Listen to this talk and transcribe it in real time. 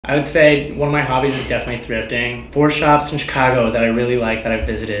I would say one of my hobbies is definitely thrifting. 4 shops in Chicago that I really like that I've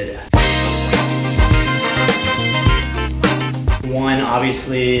visited. One,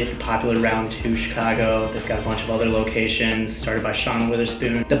 obviously, the popular Round 2 Chicago. They've got a bunch of other locations, started by Sean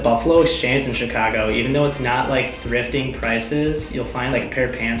Witherspoon. The Buffalo Exchange in Chicago, even though it's not like thrifting prices, you'll find like a pair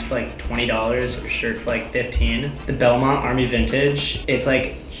of pants for like $20 or a shirt for like $15. The Belmont Vintage, it's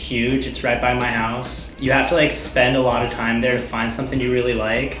like huge. It's right by my house. You have to like spend a lot of time there to find something you really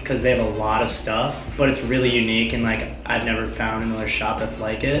like because they have a lot of stuff, but it's really unique and like I've never found another shop that's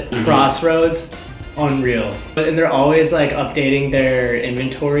like it. Crossroads, unreal. And they're always like updating their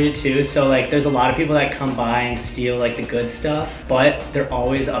inventory too, so like there's a lot of people that come by and steal like the good stuff, but they're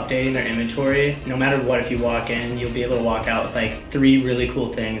always updating their inventory. No matter what, if you walk in, you'll be able to walk out with like 3 really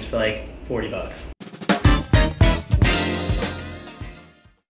cool things for like $40.